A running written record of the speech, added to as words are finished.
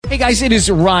Hey guys, it is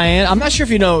Ryan. I'm not sure if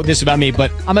you know this about me, but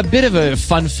I'm a bit of a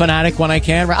fun fanatic when I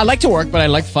can. I like to work, but I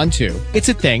like fun too. It's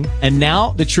a thing. And now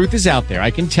the truth is out there.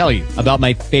 I can tell you about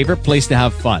my favorite place to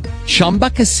have fun. Chumba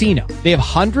Casino. They have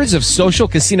hundreds of social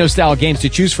casino style games to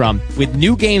choose from with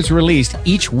new games released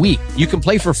each week. You can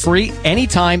play for free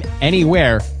anytime,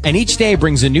 anywhere. And each day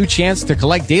brings a new chance to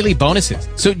collect daily bonuses.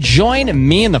 So join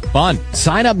me in the fun.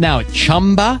 Sign up now at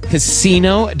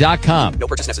ChumbaCasino.com. No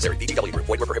purchase necessary. VGW Group.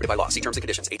 Void where prohibited by law. See terms and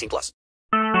conditions. 18+.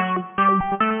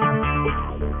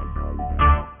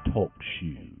 Talk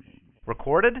shoes.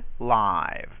 Recorded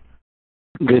live.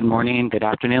 Good morning, good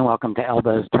afternoon. Welcome to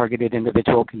Elba's Targeted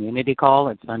Individual Community Call.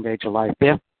 It's Sunday, July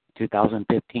 5th,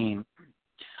 2015. I'm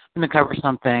going to cover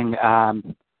something.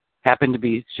 Happened to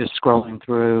be just scrolling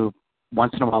through.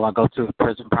 Once in a while, I'll go through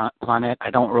Prison Planet.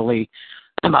 I don't really,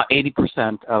 about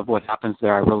 80% of what happens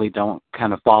there, I really don't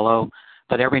kind of follow.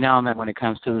 But every now and then when it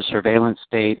comes to the surveillance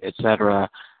state, et cetera,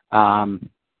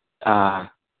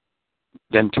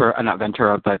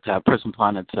 Prison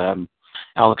Planet's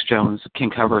Alex Jones can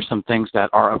cover some things that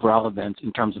are of relevance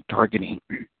in terms of targeting.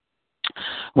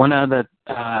 One of the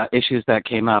issues that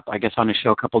came up, I guess, on a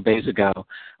show a couple of days ago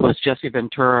was Jesse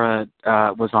Ventura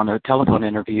was on a telephone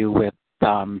interview with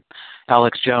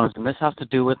Alex Jones, and this has to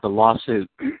do with the lawsuit.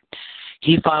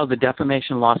 He filed the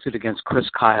defamation lawsuit against Chris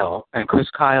Kyle, and Chris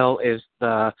Kyle is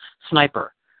the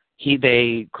sniper.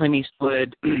 Clint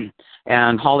Eastwood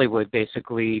and Hollywood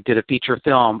basically did a feature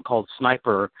film called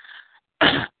Sniper,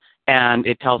 and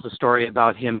it tells a story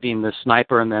about him being the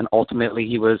sniper, and then ultimately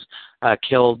he was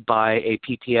killed by a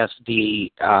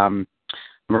PTSD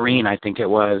Marine, I think it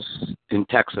was, in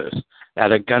Texas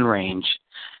at a gun range.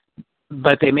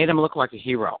 But they made him look like a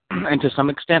hero, and to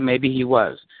some extent maybe he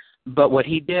was. But what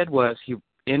he did was,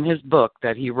 in his book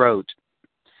that he wrote,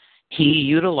 he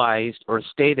utilized or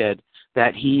stated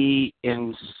that he,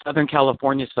 in Southern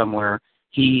California somewhere,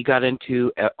 he got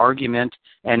into an argument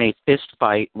and a fist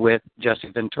fight with Jesse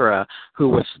Ventura, who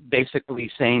was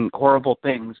basically saying horrible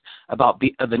things about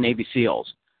the Navy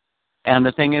SEALs. And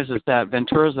the thing is that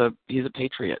Ventura's he's a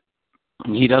patriot.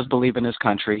 He does believe in his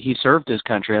country. He served his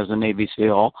country as a Navy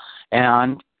SEAL,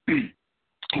 and he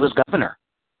was governor.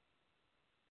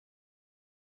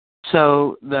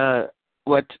 So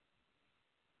what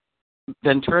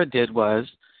Ventura did was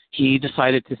he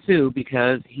decided to sue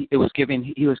because he was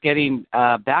getting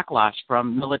backlash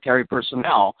from military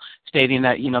personnel stating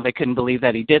that they couldn't believe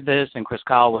that he did this, and Chris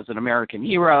Kyle was an American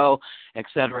hero, et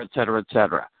cetera, et cetera, et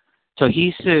cetera. So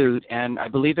he sued, and I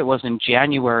believe it was in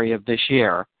January of this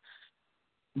year.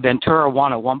 Ventura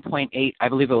won a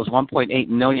 $1.8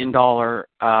 million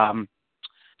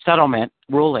settlement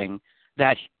ruling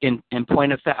that, in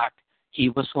point of fact, he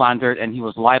was slandered and he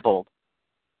was libeled,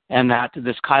 and that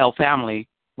this Kyle family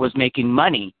was making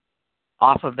money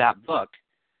off of that book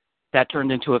that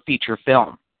turned into a feature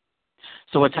film.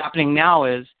 So what's happening now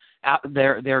is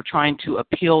they're trying to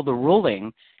appeal the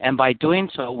ruling, and by doing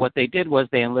so, what they did was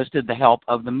they enlisted the help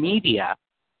of the media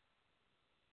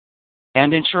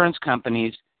and insurance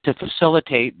companies to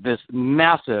facilitate this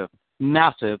massive,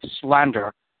 massive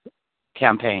slander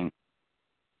campaign.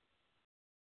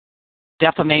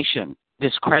 Defamation,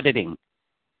 discrediting.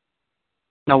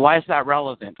 Now, why is that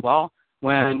relevant? Well,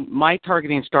 when my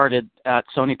targeting started at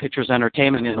Sony Pictures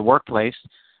Entertainment in the workplace,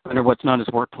 under what's known as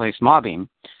workplace mobbing,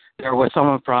 there was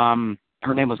someone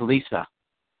her name was Lisa,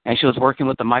 and she was working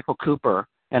with the Michael Cooper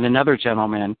and another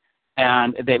gentleman,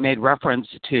 and they made reference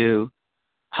to,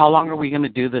 how long are we going to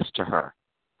do this to her?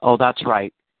 Oh, that's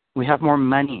right. We have more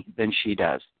money than she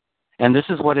does. And this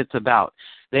is what it's about.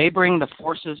 They bring the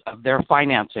forces of their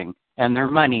financing and their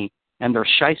money and their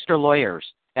shyster lawyers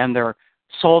and their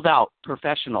sold-out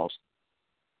professionals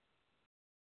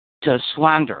to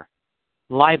slander,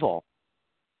 libel,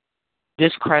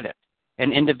 discredit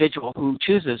an individual who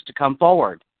chooses to come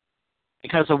forward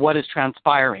because of what is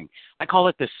transpiring. I call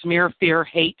it the smear, fear,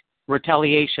 hate,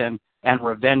 retaliation, and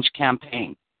revenge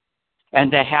campaign. And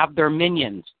they have their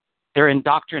minions, they're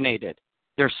indoctrinated,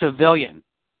 they're civilian,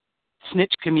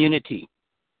 snitch community,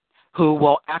 who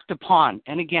will act upon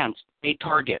and against a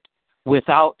target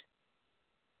without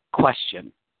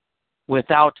question,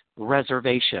 without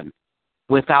reservation,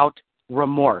 without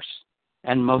remorse,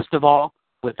 and most of all,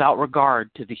 without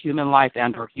regard to the human life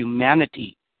and or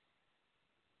humanity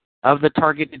of the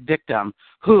targeted victim,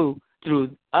 who,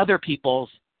 through other people's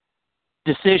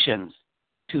decisions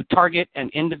to target an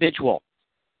individual,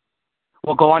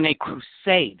 will go on a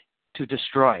crusade to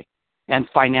destroy and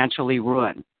financially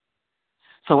ruin.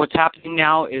 So what's happening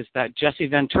now is that Jesse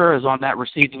Ventura is on that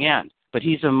receiving end, but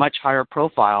he's a much higher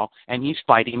profile, and he's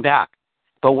fighting back.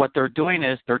 But what they're doing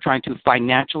is they're trying to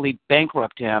financially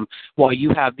bankrupt him while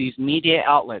you have these media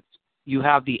outlets, you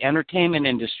have the entertainment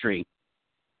industry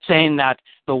saying that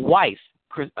the wife,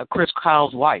 Chris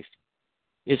Kyle's wife,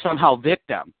 is somehow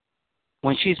victim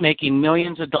when she's making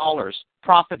millions of dollars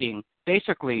profiting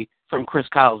basically from Chris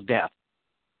Kyle's death.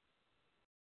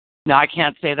 Now, I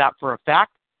can't say that for a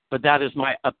fact, but that is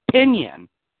my opinion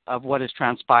of what is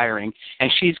transpiring.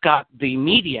 And she's got the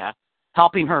media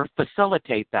helping her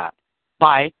facilitate that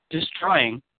by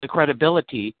destroying the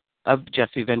credibility of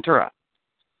Jesse Ventura.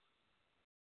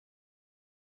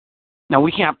 Now,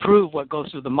 we can't prove what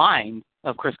goes through the mind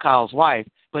of Chris Kyle's wife,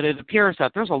 but it appears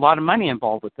that there's a lot of money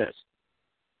involved with this.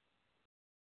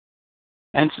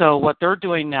 And so what they're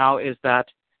doing now is that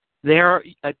they're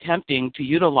attempting to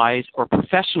utilize or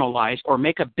professionalize or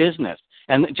make a business.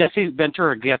 And Jesse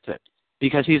Ventura gets it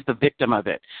because he's the victim of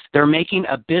it. They're making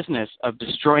a business of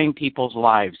destroying people's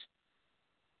lives.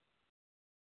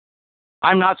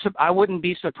 I wouldn't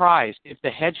be surprised if the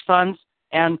hedge funds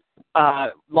and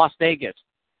Las Vegas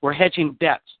were hedging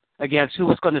bets against who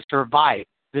was going to survive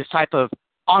this type of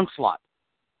onslaught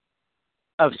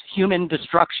of human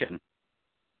destruction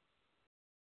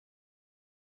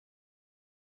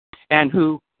and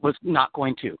who was not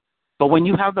going to. But when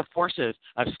you have the forces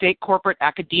of state corporate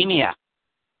academia,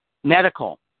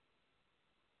 medical,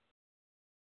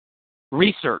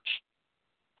 research,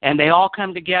 and they all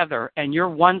come together and you're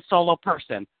one solo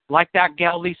person, like that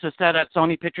gal Lisa said at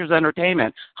Sony Pictures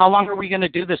Entertainment, how long are we going to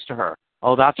do this to her?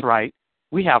 Oh, that's right.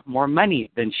 We have more money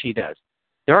than she does.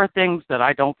 There are things that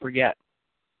I don't forget.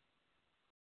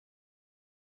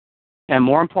 And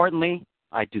more importantly,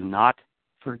 I do not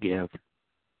forgive.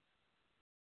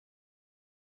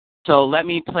 So let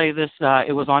me play this.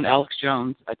 It was on Alex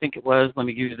Jones. I think it was. Let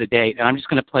me give you the date. And I'm just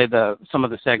going to play some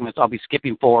of the segments. I'll be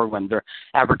skipping forward when the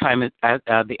advertisement,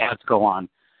 the ads go on.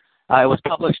 It was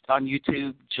published on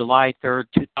YouTube July 3rd,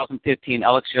 2015.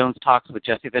 Alex Jones talks with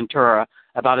Jesse Ventura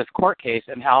about his court case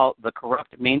and how the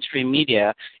corrupt mainstream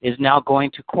media is now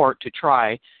going to court to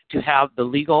try to have the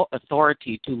legal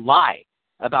authority to lie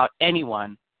about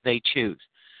anyone they choose.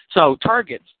 So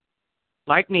targets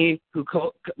like me who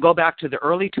go back to the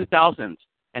early 2000s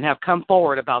and have come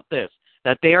forward about this,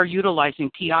 that they are utilizing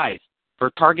TIs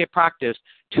for target practice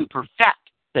to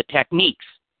perfect the techniques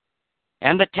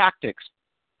and the tactics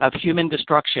of human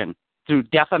destruction through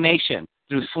defamation,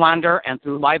 through slander, and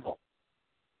through libel,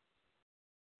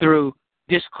 through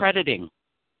discrediting.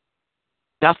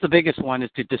 That's the biggest one, is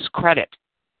to discredit.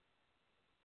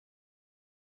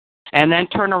 And then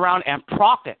turn around and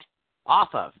profit off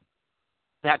of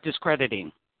that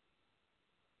discrediting.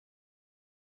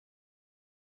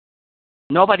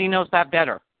 Nobody knows that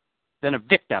better than a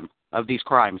victim of these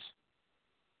crimes.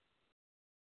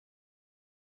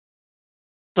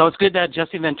 So it's good that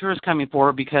Jesse Ventura is coming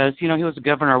forward because, he was the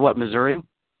governor of Missouri?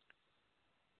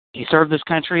 He served this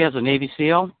country as a Navy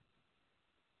SEAL.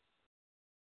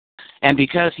 And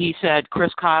because he said,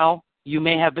 Chris Kyle, you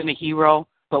may have been a hero,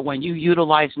 but when you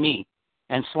utilized me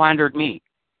and slandered me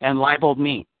and libeled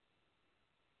me,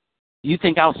 you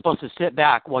think I was supposed to sit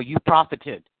back while you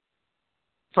profited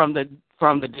from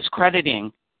the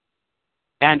discrediting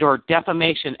and or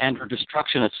defamation and or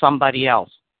destruction of somebody else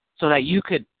so that you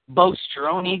could boast your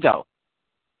own ego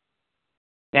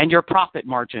and your profit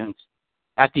margins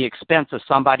at the expense of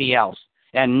somebody else.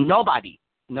 And nobody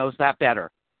knows that better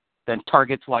than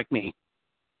targets like me.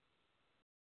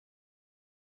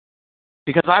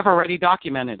 Because I've already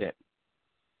documented it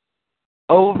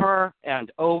over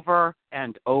and over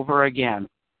and over again.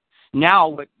 Now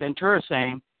what Ventura is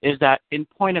saying is that in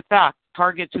point of fact,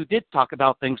 targets who did talk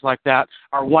about things like that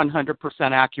are 100%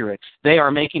 accurate. They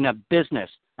are making a business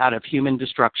out of human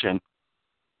destruction.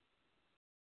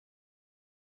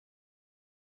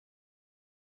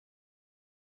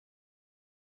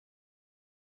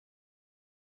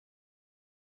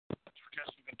 For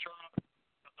Jesse Ventura,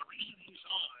 but the reason he's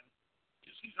on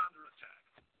is he's under attack.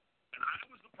 And I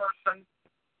was the person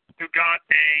who got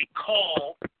a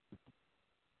call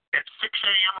at 6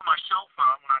 a.m. on my cell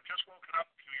phone when I just woken up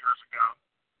a few years ago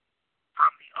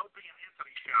from the Opie and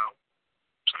Anthony show.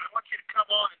 So I want you to come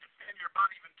on and defend your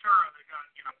buddy Ventura that got,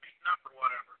 beaten up or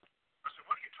whatever. I said,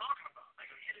 what are you talking about? They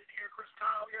go, you didn't hear Chris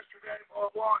Kyle yesterday,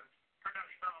 blah, blah, blah. Turned out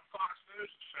he's been on Fox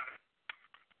News and said it.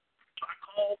 So I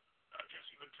called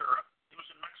Jesse Ventura. He was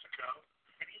in Mexico,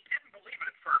 and he didn't believe it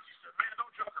at first. He said, man,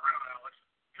 don't joke around, Alex.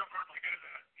 You don't normally do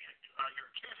that.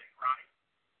 You're kidding, right?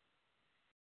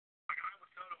 Like I would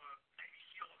go to a Navy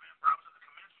SEAL event where I was at the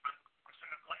commencement. I said,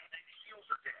 I'm glad Navy SEALs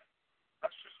are dead.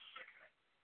 That's just sickening.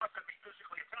 I could be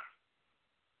physically attacked.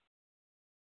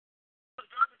 It was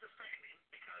done to defame him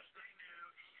because they knew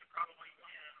he could probably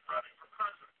win.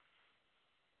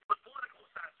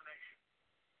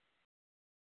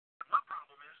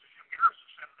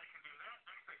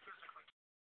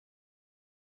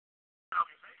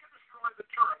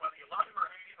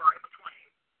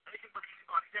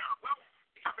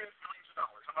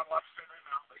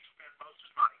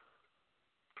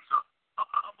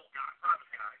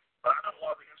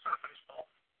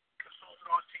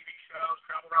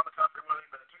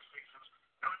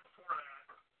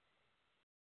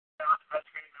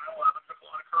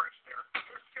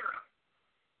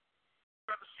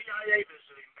 CIA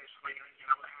visiting, basically,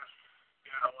 asked,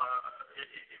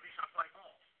 if he's going to play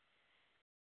ball.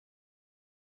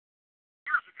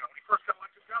 Years ago, when he first got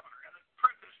elected governor, and the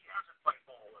truth is he hasn't played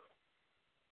ball with him.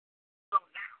 So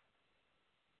now,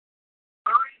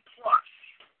 30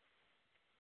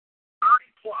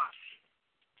 plus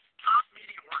top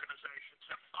media organizations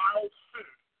have filed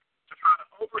suit to try to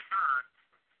overturn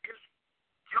his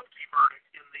guilty verdict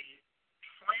in the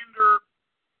slander,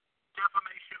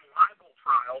 defamation, libel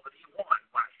trial that he won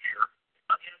last year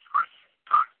against Chris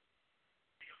Kyle.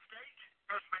 The estate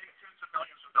has made tens of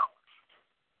millions of dollars.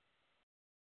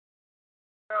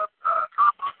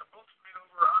 Trump on the books made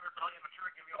over $100 million.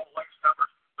 Ventura give you all the latest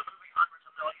numbers. The movie hundreds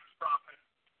of millions profit.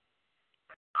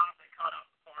 They cut up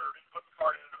or didn't put the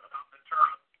part in about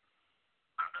Ventura.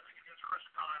 I'm nothing against Chris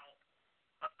Kyle,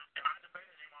 and I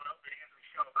debated him on Open Anthony's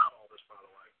show about all this, by the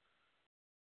way.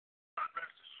 God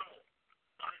rest his soul.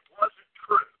 But it wasn't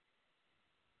true.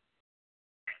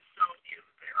 And so if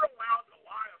they're allowed to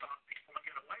lie about people and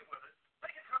get away with it, they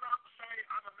can come out and say,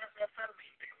 I'm a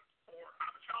methamphetamine dealer, or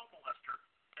I'm a child molester,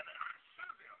 and then I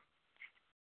sue them.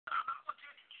 And I'm not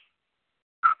litigious.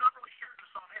 I'm not really sharing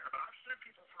this on air, but I've sued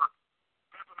people for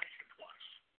defamation twice,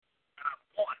 and I've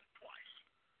won twice.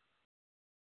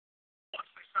 Once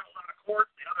they settled out of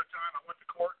court, the other time I went to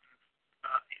court,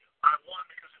 and I won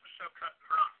because it was so cut and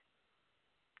dry.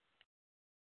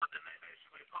 But then they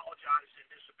basically apologized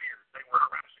and disappeared. They were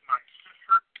harassing my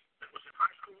sister that was in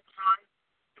high school at the time.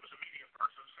 It was a media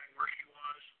person saying where she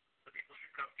was, the people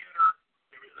should come get her.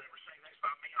 They were saying things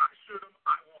about me. I sued them.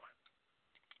 I won.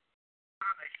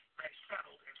 And they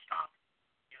settled and stopped,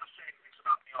 saying things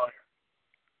about me on air.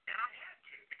 And I had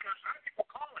to, because I had people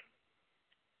calling,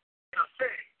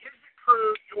 saying, is it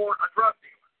true you're a drug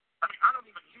dealer? I mean, I don't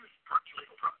even use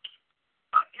illegal drugs.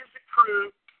 Is it true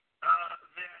that,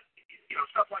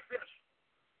 stuff like this?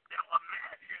 Now,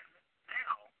 imagine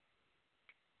now,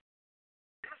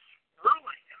 this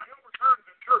ruling, and they overturned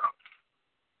Ventura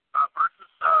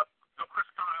versus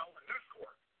Chris Kyle and News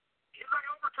Corp. If they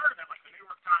overturn that, like the New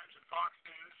York Times and Fox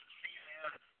News,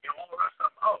 CNN, all the rest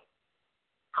of them,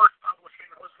 First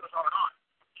Publishing, the list goes on and on.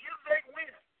 If they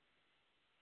win,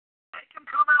 they can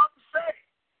come out and say,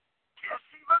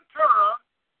 Jesse Ventura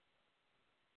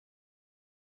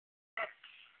X.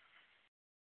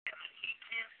 And then he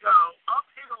can't go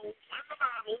uphill, win the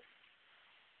battle,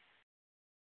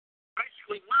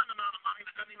 basically win an amount of money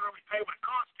that doesn't even really pay what it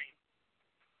cost him,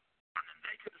 and then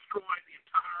they could destroy the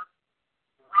entire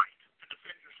right to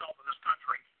defend yourself in this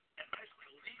country and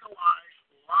basically legalize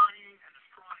lying and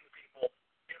destroying people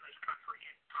in this country.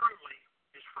 It truly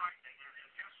is frightening. And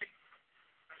Jesse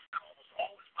has spent almost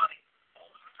all his money, all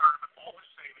his retirement, all his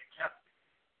savings on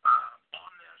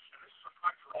this, and this is a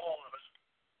fight for all of us.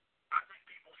 I think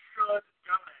people should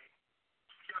donate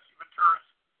to Jesse Ventura's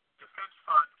defense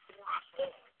fund for us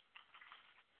all,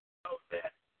 so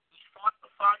that he's fought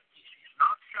the fight. He's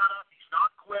not shut up. He's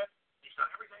not quit. He's done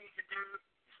everything he could do.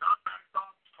 He's not backed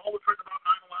off. He's told the truth about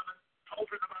 9/11. Told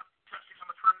the truth about testing on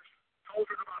the troops. Told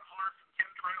the truth about HARP and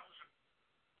chemtrails and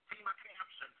FEMA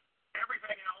camps and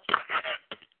everything else.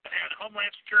 And had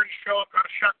Homeland Security show up, trying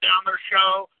to shut down their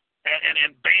show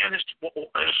and ban his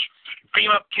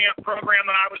FEMA camp program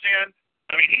that I was in.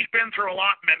 I mean, he's been through a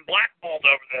lot and been blackballed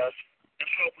over this. And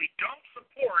so if we don't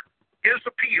support his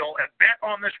appeal and bet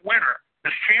on this winner,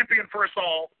 this champion for us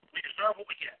all, we deserve what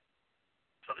we get.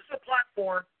 So this is a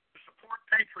platform to support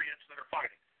patriots that are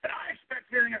fighting. And I expect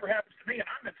if anything ever happens to me and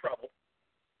I'm in trouble,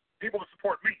 people to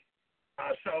support me.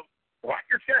 So write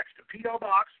your checks to P.O.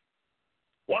 Box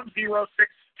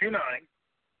 10629,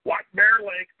 White Bear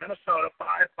Lake, Minnesota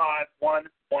 55110.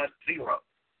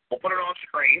 We'll put it on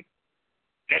screen.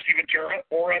 Jesse Ventura,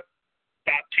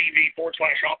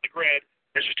 Aura.TV/off the grid.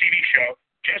 This is TV show.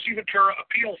 Jesse Ventura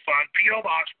Appeal Fund, P.O.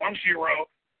 Box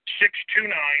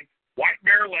 10629, White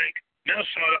Bear Lake,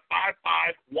 Minnesota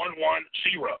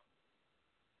 55110.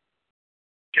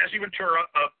 Jesse Ventura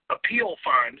Appeal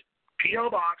Fund, P.O.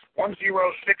 Box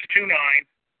 10629,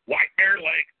 White Bear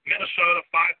Lake, Minnesota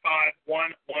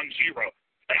 55110.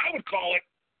 And I would call it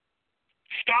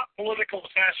Stop Political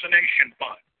Assassination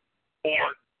Fund.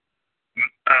 Or,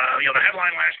 the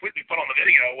headline last week we put on the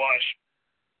video was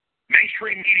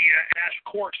mainstream media asks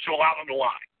courts to allow them to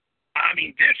lie. I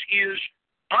mean, this is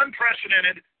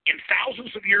unprecedented in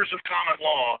thousands of years of common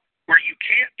law where you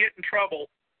can't get in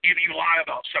trouble if you lie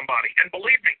about somebody. And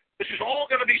believe me, this is all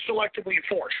going to be selectively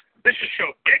enforced. This is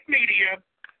so big media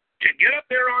to get up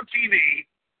there on TV.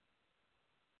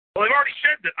 Well, they've already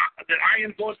said that I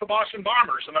influenced the Boston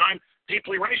Bombers and that I'm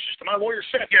deeply racist. And my lawyer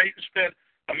said, yeah, you can spend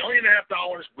 $1.5 million,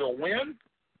 we'll win.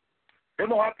 Then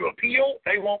they'll have to appeal.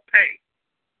 They won't pay.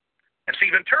 And see,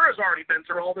 Ventura's already been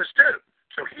through all this too.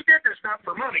 So he did this not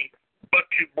for money, but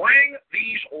to bring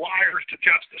these liars to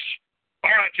justice.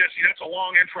 All right, Jesse, that's a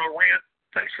long intro rant.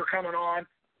 Thanks for coming on.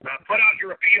 Put out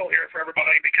your appeal here for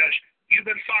everybody because you've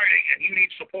been fighting and you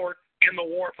need support in the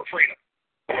war for freedom.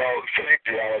 Well, thank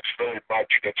you, Alex, very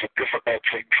much. It's a difficult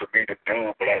thing for me to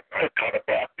do, but I'm kind of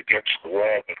backed against the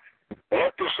wall. But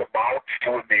what this amounts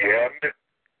to in the end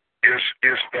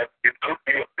is that it could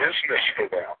be a business for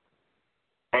them.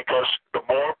 Because the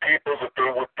more people that they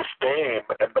would defame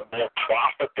and the more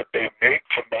profit that they make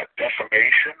from that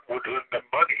defamation would earn them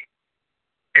money.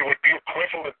 It would be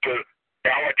equivalent to,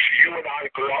 Alex, you and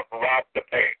I go out and rob the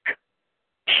bank.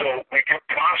 So we get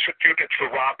prosecuted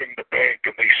for robbing the bank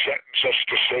and they sentence us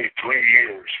to, say, 3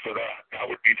 years for that.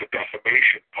 That would be the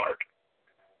defamation part.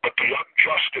 But the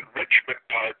unjust enrichment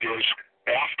part is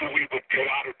after we would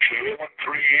get out of jail in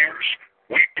 3 years,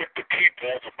 we get to keep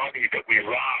all the money that we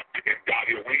robbed and got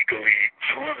illegally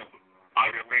through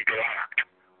our illegal act.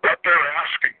 What they're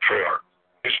asking for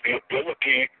is the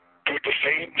ability to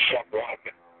defame someone,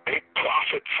 make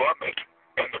profit from it,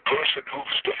 and the person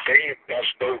who's defamed has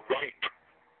no right.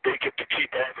 They get to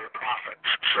keep all their profits.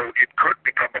 So it could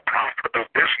become a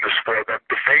profitable business for them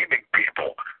defaming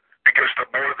people, because the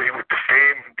more they would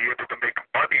defame and be able to make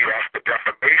money off the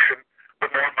defamation, the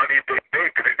more money they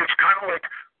make. And it's kind of like,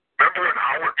 remember when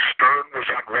Howard Stern was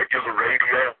on regular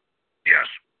radio? Yes.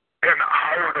 And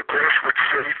Howard, of course, would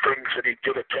say things and he'd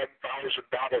get a $10,000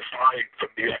 fine from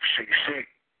the FCC.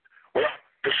 Well,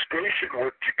 the station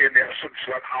would, in essence,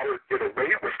 let Howard get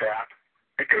away with that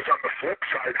because on the flip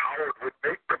side, Howard would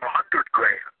make them $100,000.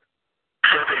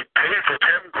 So they'd pay for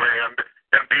 $10,000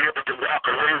 and be able to walk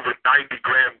away with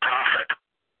 $90,000 profit.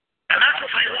 And that's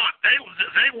what they want.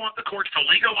 They want the courts to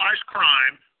legalize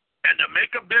crime and to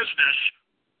make a business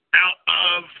out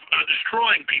of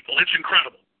destroying people. It's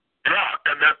incredible. Yeah,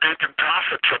 and that they can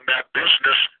profit from that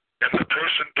business, and the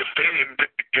person defamed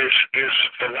is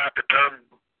for lack of term,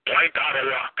 blind out of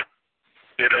luck.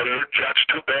 You know, that's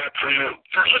too bad for you.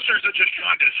 For listeners that just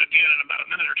joined us again in about a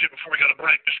minute or two before we go to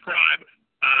break, describe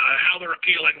how they're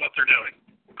appealing, what they're doing.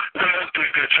 Well,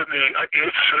 it's in the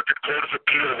 8th Circuit Court of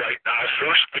Appeal right now.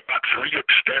 First, they got 3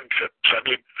 extensions. I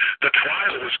mean, the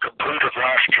trial was completed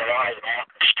last July and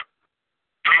August.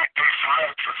 They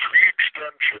filed for 3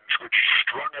 extensions, which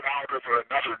strung it out over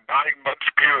another 9-month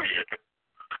period,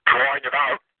 drawing it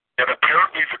out. And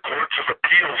apparently the courts of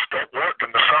appeals don't work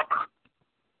in the summer.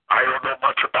 I don't know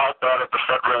much about that at the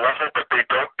federal level, but they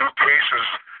don't do cases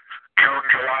June,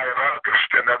 July, and August,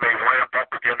 and then they ramp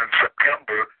up again in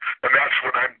September, and that's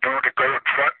when I'm due to go in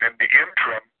front. In the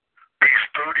interim, these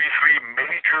 33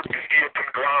 major media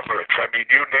conglomerates, I mean,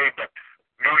 you name it,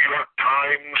 New York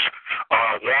Times,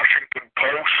 Washington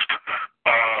Post,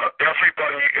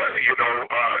 everybody,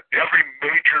 every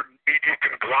major media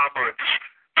conglomerate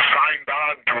signed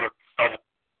on to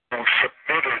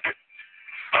submitted,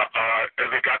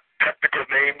 they got technical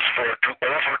names for it, to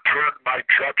overturn my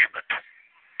judgment.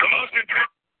 The most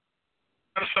important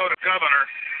Minnesota governor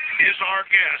is our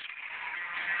guest.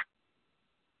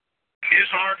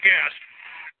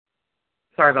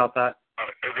 Sorry about that.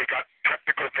 They got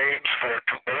technical names for it,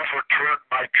 to overturn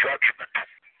my judgment.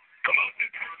 The most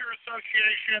important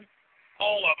association,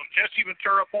 all of them. Jesse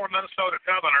Ventura, former Minnesota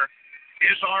governor,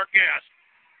 is our guest.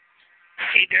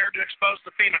 He dared to expose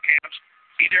the FEMA camps.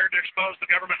 He dared to expose the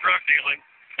government drug dealing.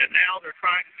 And now they're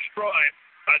trying to destroy him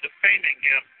by defaming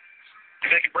him. If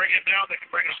they can bring him down, they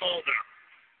can bring us all down.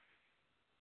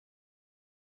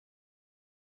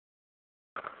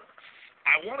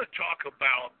 I want to talk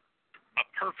about a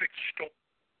perfect story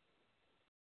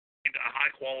into a high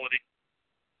quality,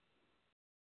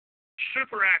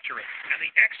 super accurate, and the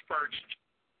experts,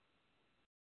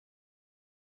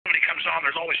 when he comes on,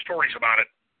 there's always stories about it.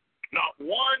 Not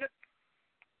one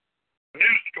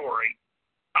news story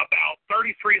about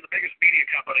 33 of the biggest media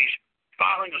companies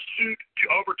filing a suit to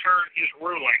overturn his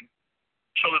ruling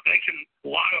so that they can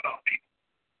lie about people.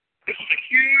 This is a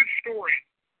huge story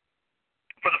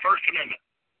for the First Amendment.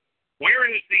 Where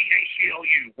is the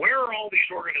ACLU? Where are all these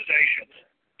organizations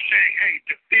saying, hey,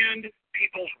 defend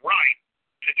people's right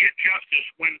to get justice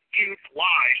when huge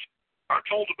lies are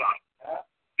told about?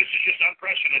 This is just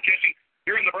unprecedented. Jesse,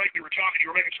 during the break you were talking,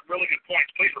 you were making some really good points.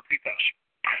 Please repeat those.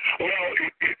 Well, the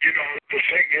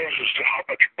thing is how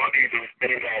much money they've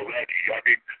made already. I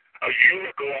mean, a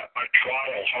year ago at my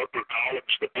trial,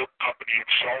 HarperCollins, the book company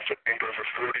itself, had made over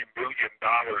 $40 million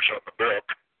on the book.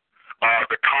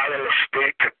 The Kyle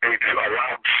estate had made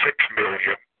around $6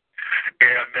 million.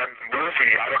 And then the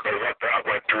movie, I don't know what that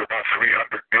went to, about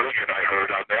 $300 million I heard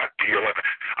on that deal. And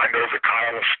I know the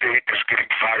Kyle estate is getting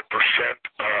 5%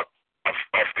 of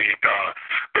the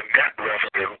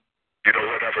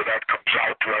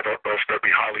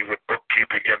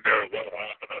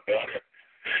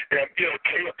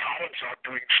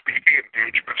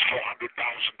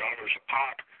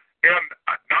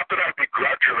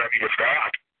guilty of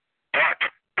that. But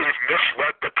they've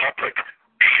misled the public.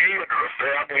 She and her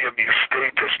family and the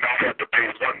estate has not had to pay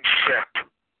 1 cent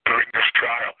during this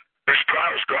trial. This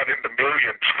trial's gone into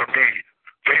millions for me.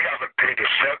 They haven't paid a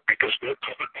cent because they're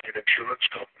covered by an insurance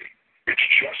company. It's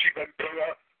Jesse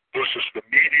Ventura versus the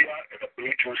media and a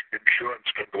major insurance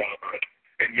conglomerate.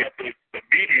 And yet the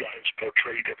media has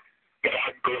portrayed it that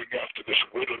I'm going after this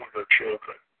widow and her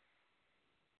children.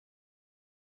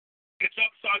 It's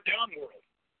upside down world.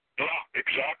 Yeah,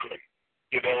 exactly.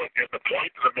 You know, and the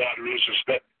point of the matter is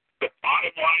that the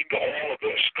bottom line to all of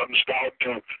this comes down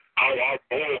to how our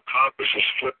moral compass is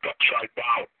flipped upside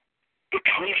down. The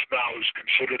truth now is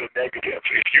considered a negative.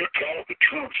 If you tell the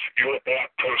truth, you're a bad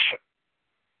person.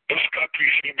 This country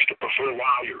seems to prefer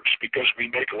liars because we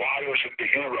make liars into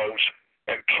heroes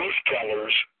and truth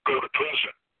tellers go to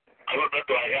prison. I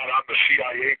remember I had on the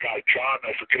CIA guy, John,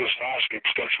 I forget his last name,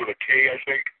 starts with a K, I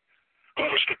think, who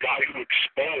was the guy who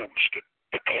exposed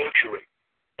the torturing.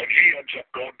 And he ends up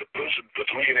going to prison for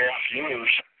 3.5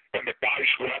 years, and the guys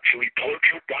who actually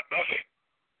tortured got nothing.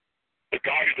 The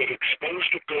guys that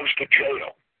exposed it goes to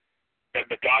jail, and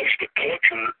the guys that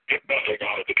torture get nothing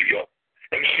out of the deal.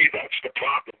 And see, that's the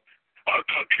problem. Our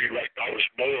country right now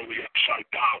is morally upside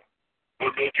down.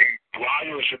 We're making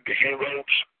liars into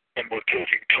heroes, and we're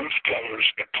taking truth tellers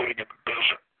and putting them in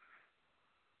prison.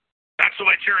 That's the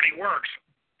way tyranny works.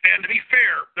 And to be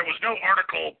fair, there was no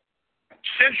article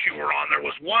since you were on. There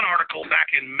was one article back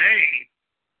in May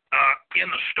in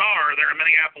the Star there in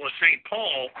Minneapolis, St.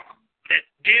 Paul, that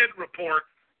did report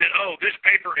that, this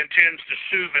paper intends to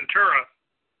sue Ventura.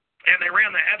 And they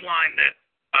ran the headline that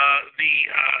the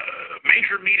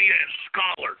major media and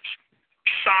scholars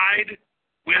side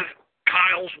with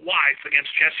Kyle's wife against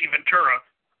Jesse Ventura.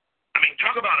 I mean,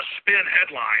 talk about a spin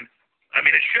headline. I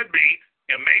mean, it should be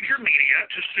major media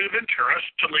to sue Ventura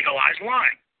to legalize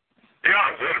lying.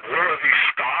 Yeah, where are these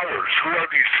scholars? Who are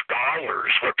these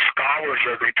scholars? What scholars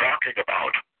are they talking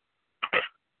about?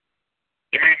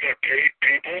 You mean the paid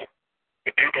people?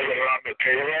 The people that are on the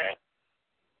payroll?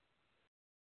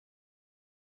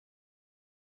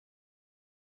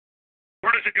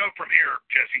 Where does it go from here,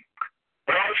 Jesse?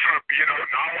 Well,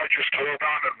 now I just hold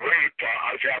on and wait.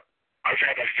 I've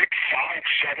had, I think, 5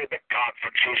 settlement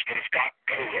conferences that have gotten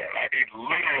nowhere. I mean,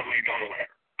 literally nowhere,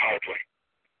 hardly.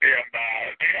 And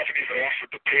they haven't even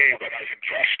offered to pay what I've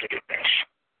invested in this.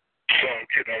 So,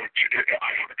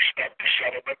 I don't expect a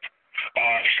settlement.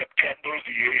 September,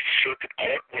 the 8th Circuit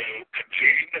Court will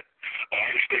convene.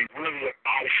 If they rule in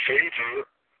my favor,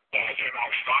 then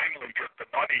I'll finally get the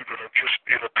money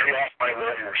it'll pay off my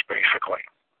lawyers, basically,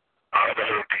 out of the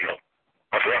whole deal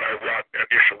of what I won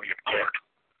initially in court.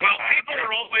 Well, people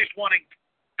are always wanting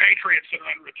patriots that are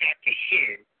under attack to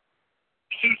sue.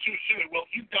 Sue. Well,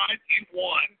 you've done it. You've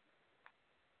won.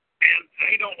 And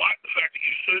they don't like the fact that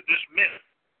you sued this myth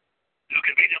who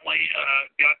conveniently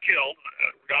got killed.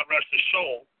 God rest his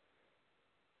soul.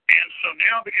 And so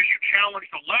now, because you challenged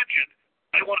the legend,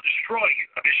 they want to destroy you.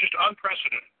 I mean, it's just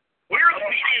unprecedented. Where are the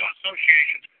media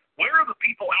associations? Where are the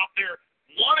people out there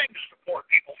wanting to support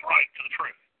people's right to the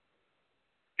truth?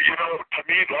 To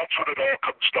me, that's what it all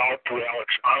comes down to, Alex.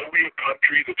 Are we a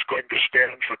country that's going to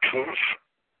stand for truth?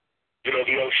 The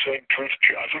old saying, truth,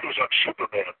 I think it was on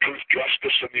Superman, truth,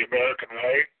 justice, and the American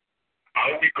way.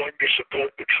 Are we going to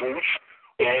support the truth,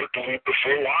 or do we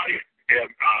prefer lying? And,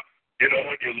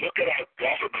 when you look at our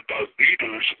government, our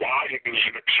leaders, lying is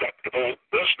an acceptable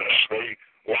business. They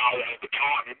lie all the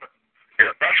time. And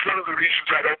that's one of the reasons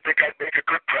I don't think I'd make a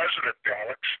good president,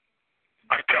 Alex.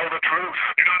 I tell the truth.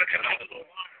 You're not a competitive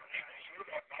liar.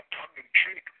 I'm not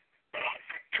tongue-in-cheek, but I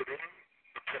think today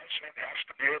the president has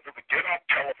to be able to get on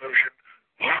television,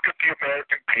 look at the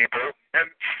American people, and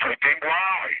freaking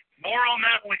lie. More on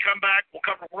that when we come back. We'll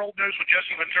cover world news with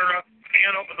Jesse Ventura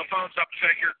and open the phones up to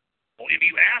say here. Well, if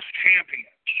you ask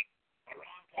champions,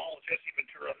 Ron Paul, Jesse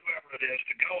Ventura, whoever it is,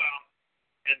 to go out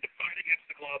and to fight against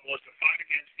the globalists, to fight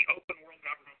against the open world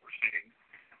government we're seeing,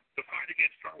 to fight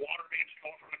against our water being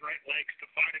stolen from the Great Lakes, to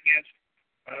fight against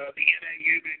the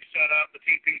NAU being set up, the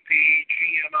TPP,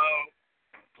 GMO,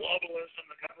 globalism,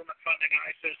 the government funding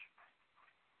ISIS.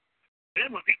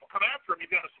 Then when people come after him,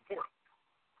 you've got to support him.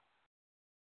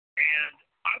 And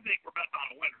I think we're betting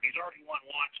on a winner. He's already won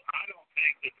once. I don't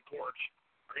think that the courts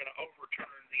are going to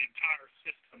overturn the entire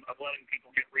system of letting people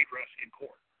get redress in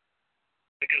court.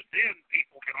 Because then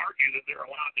people can argue that they're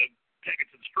allowed to take it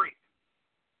to the street.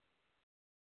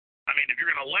 I mean, if you're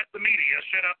going to let the media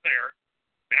sit up there,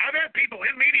 and I've had people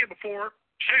in media before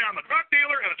say I'm a drug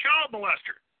dealer and a child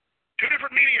molester. 2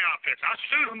 different media outfits. I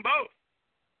sued them both.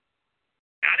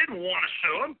 I didn't want to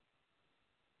sue them,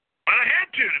 but I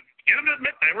had to get them to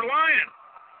admit they were lying.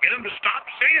 Get them to stop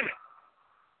saying it.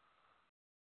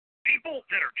 People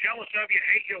that are jealous of you,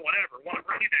 hate you, whatever, want to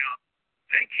run you down,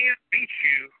 they can't beat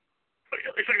you.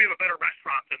 It's like they have a better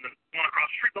restaurant than the one across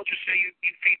the street. They'll just say you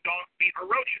feed dog meat or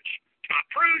roaches. It's not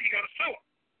true. You got to sue them.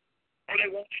 Or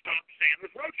they won't stop saying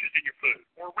there's roaches in your food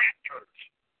or rat turds.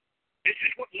 This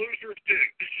is what losers do.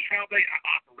 This is how they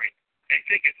operate. They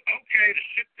think it's okay to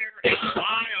sit there and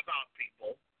lie about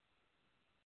people,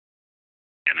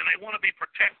 and then they want to be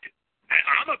protected. And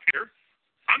I'm up here.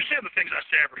 I'm saying the things I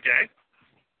say every day.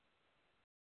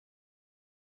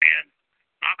 And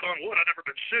knock on wood, I've never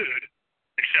been sued,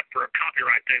 except for a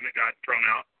copyright thing that got thrown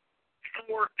out,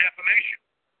 for defamation.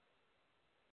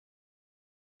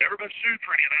 Never been sued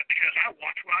for any of that because I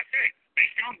watch what I say. They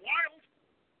sound wild,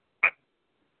 but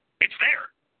it's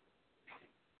there.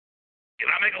 If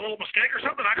I make a little mistake or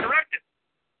something, I correct it.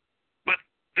 But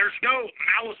there's no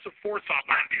malice of forethought,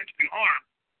 my intent to do harm,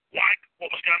 like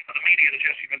what was done for the media to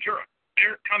Jesse Ventura.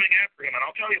 They're coming after him, and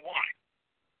I'll tell you why.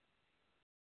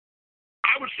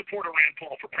 I would support a Rand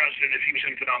Paul for president if he was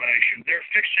in the nomination. They're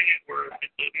fixing it where more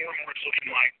and more it's looking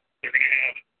like they're going to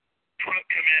have Trump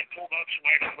come in, pull votes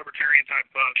away from libertarian-type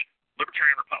folks,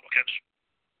 libertarian Republicans.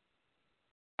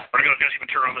 We're going to go to Jesse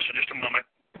Ventura on this in just a moment.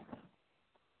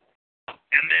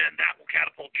 And then that will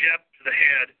catapult Jeb to the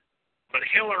head. But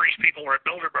Hillary's people are at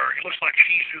Bilderberg. It looks like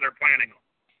she's who they're planning on.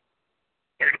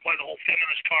 They're going to play the whole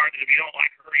feminist card that if you don't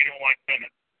like her, you don't like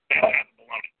women. That's happened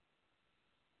baloney.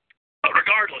 But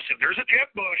regardless, if there's a Jeb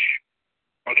Bush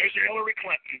or there's a Hillary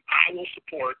Clinton, I will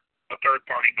support a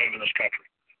third-party move in this country.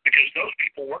 Because those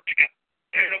people work together.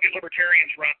 They'll get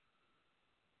libertarians run.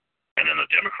 And then the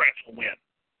Democrats will win.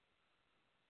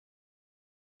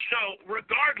 So,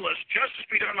 regardless, justice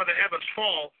be done by the heavens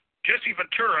fall, Jesse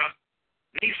Ventura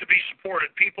needs to be supported.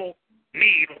 People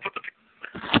need, we'll put the...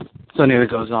 So anyway,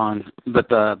 it goes on. But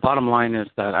the bottom line is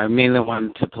that I mainly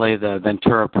wanted to play the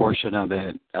Ventura portion of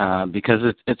it because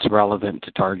it's relevant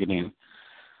to targeting.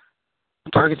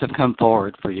 Targets have come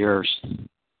forward for years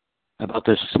about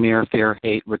this smear, fear,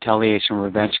 hate, retaliation,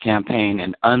 revenge campaign,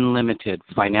 and unlimited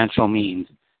financial means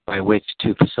by which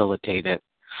to facilitate it.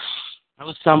 I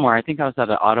was somewhere, I think I was at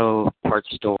an auto parts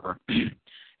store, and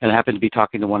I happened to be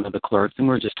talking to one of the clerks, and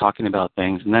we were just talking about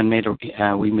things, and then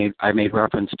I made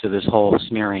reference to this whole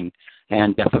smearing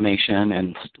and defamation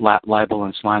and libel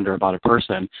and slander about a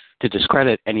person to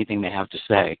discredit anything they have to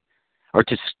say, or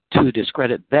to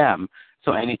discredit them,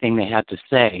 so anything they had to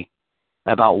say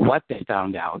about what they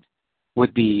found out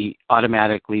would be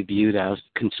automatically viewed as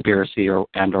conspiracy or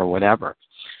whatever.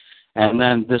 And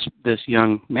then this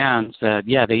young man said,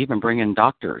 yeah, they even bring in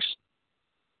doctors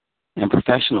and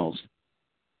professionals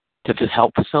to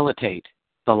help facilitate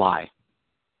the lie.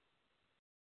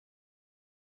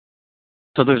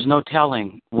 So there's no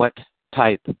telling what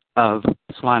type of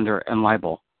slander and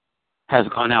libel has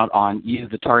gone out on you,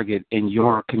 the target, in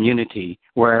your community,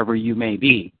 wherever you may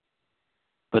be.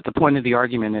 But the point of the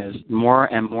argument is more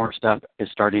and more stuff is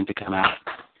starting to come out.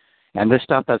 And this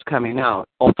stuff that's coming out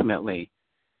ultimately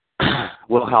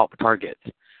will help targets.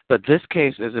 But this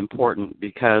case is important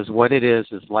because what it is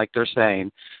like they're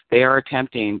saying, they are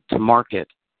attempting to market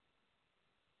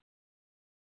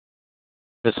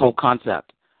this whole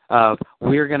concept of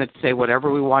we're going to say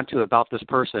whatever we want to about this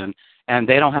person, and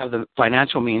they don't have the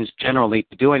financial means generally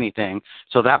to do anything,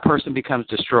 so that person becomes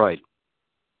destroyed.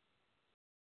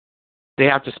 They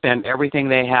have to spend everything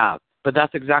they have, but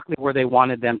that's exactly where they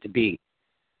wanted them to be.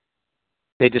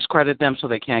 They discredit them so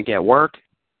they can't get work.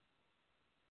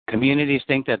 Communities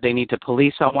think that they need to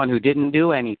police someone who didn't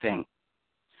do anything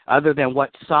other than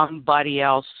what somebody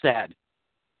else said.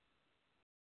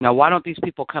 Now, why don't these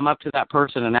people come up to that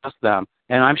person and ask them?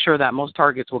 And I'm sure that most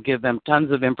targets will give them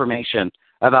tons of information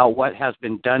about what has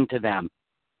been done to them,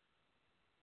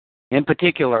 in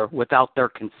particular, without their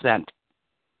consent.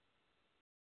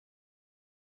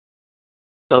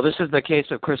 So this is the case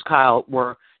of Chris Kyle,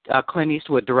 where Clint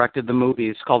Eastwood directed the movie.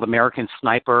 It's called American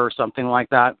Sniper or something like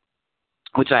that,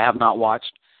 which I have not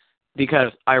watched,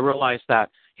 because I realized that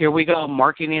here we go,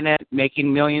 marketing it,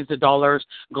 making millions of dollars,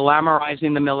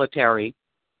 glamorizing the military.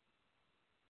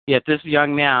 Yet this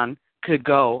young man could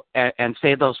go and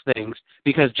say those things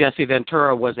because Jesse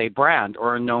Ventura was a brand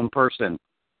or a known person.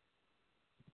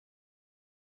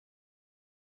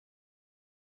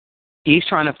 He's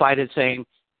trying to fight it, saying,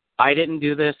 I didn't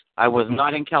do this. I was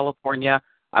not in California.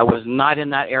 I was not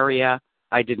in that area.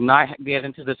 I did not get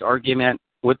into this argument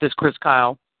with this Chris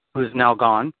Kyle, who is now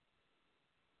gone.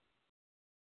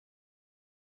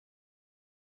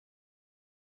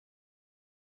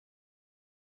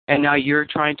 And now you're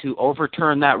trying to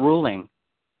overturn that ruling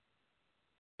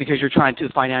because you're trying to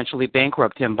financially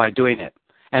bankrupt him by doing it.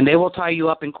 And they will tie you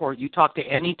up in court. You talk to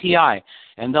any TI,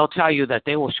 and they'll tell you that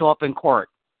they will show up in court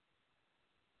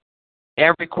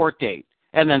every court date.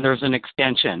 And then there's an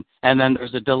extension, and then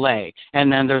there's a delay, and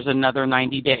then there's another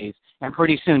 90 days. And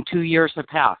pretty soon 2 years have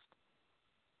passed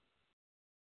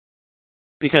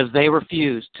because they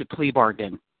refuse to plea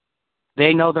bargain.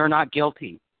 They know they're not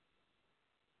guilty.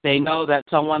 They know that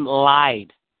someone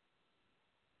lied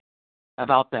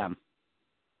about them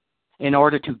in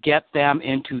order to get them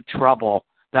into trouble.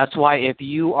 That's why if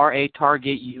you are a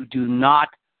target, you do not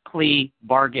plea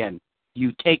bargain.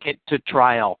 You take it to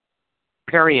trial.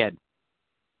 Period.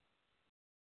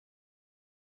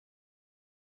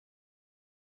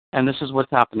 And this is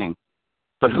what's happening.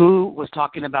 But who was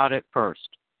talking about it first?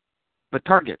 But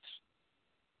targets.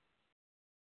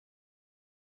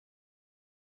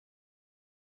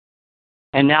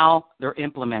 And now they're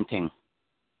implementing.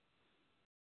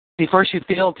 See, first you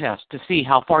field test to see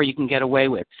how far you can get away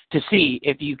with, to see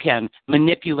if you can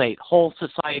manipulate whole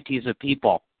societies of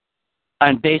people,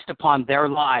 and based upon their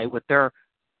lie with their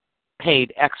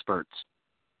paid experts.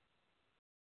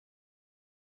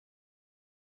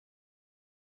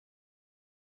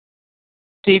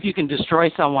 See if you can destroy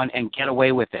someone and get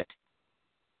away with it.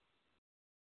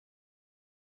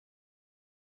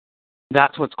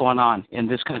 That's what's going on in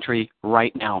this country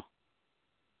right now.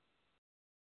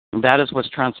 And that is what's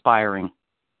transpiring.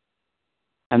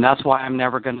 And that's why I'm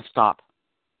never going to stop.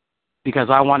 Because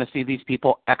I want to see these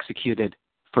people executed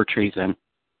for treason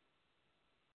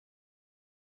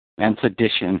and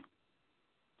sedition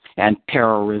and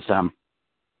terrorism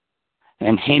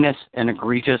and heinous and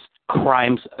egregious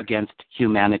crimes against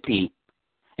humanity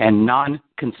and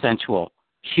non-consensual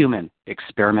human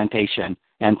experimentation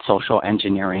and social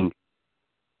engineering.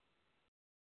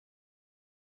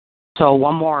 So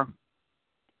one more,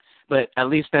 but at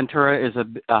least Ventura is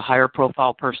a higher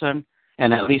profile person,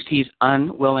 and at least he's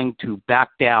unwilling to back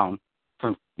down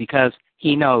because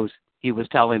he knows he was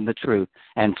telling the truth,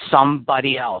 and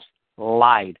somebody else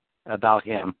lied about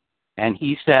him, and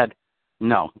he said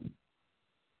no.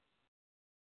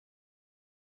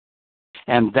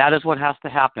 And that is what has to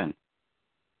happen.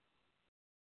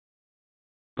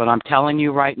 But I'm telling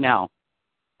you right now,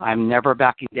 I'm never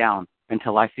backing down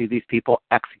until I see these people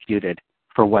executed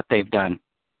for what they've done.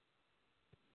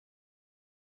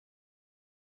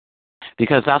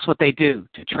 Because that's what they do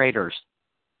to traitors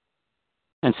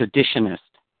and seditionists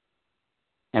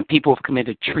and people who've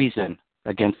committed treason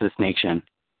against this nation.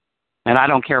 And I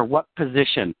don't care what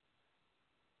position,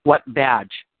 what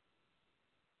badge,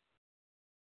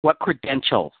 what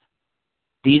credentials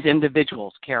these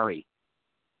individuals carry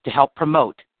to help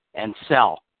promote and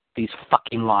sell these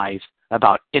fucking lies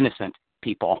about innocent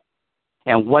people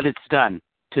and what it's done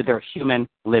to their human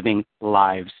living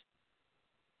lives.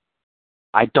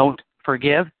 I don't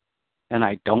forgive and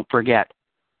I don't forget.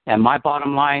 And my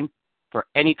bottom line for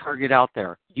any target out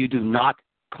there, you do not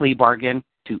plea bargain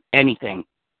to anything.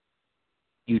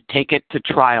 You take it to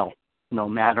trial no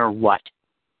matter what.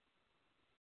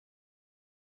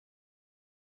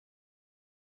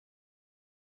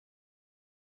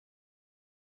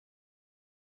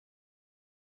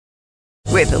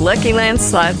 With the Lucky Land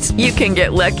Slots, you can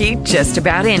get lucky just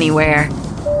about anywhere.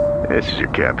 This is your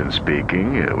captain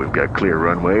speaking. We've got clear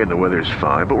runway and the weather's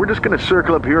fine, but we're just going to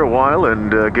circle up here a while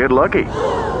and get lucky.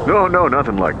 No,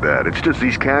 nothing like that. It's just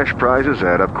these cash prizes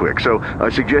add up quick. So I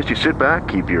suggest you sit back,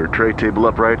 keep your tray table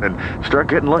upright, and start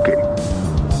getting lucky.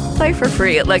 Play for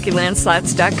free at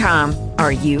LuckyLandSlots.com.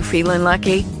 Are you feeling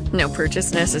lucky? No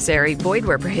purchase necessary. Void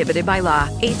where prohibited by law.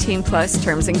 18+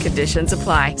 terms and conditions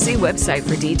apply. See website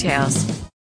for details.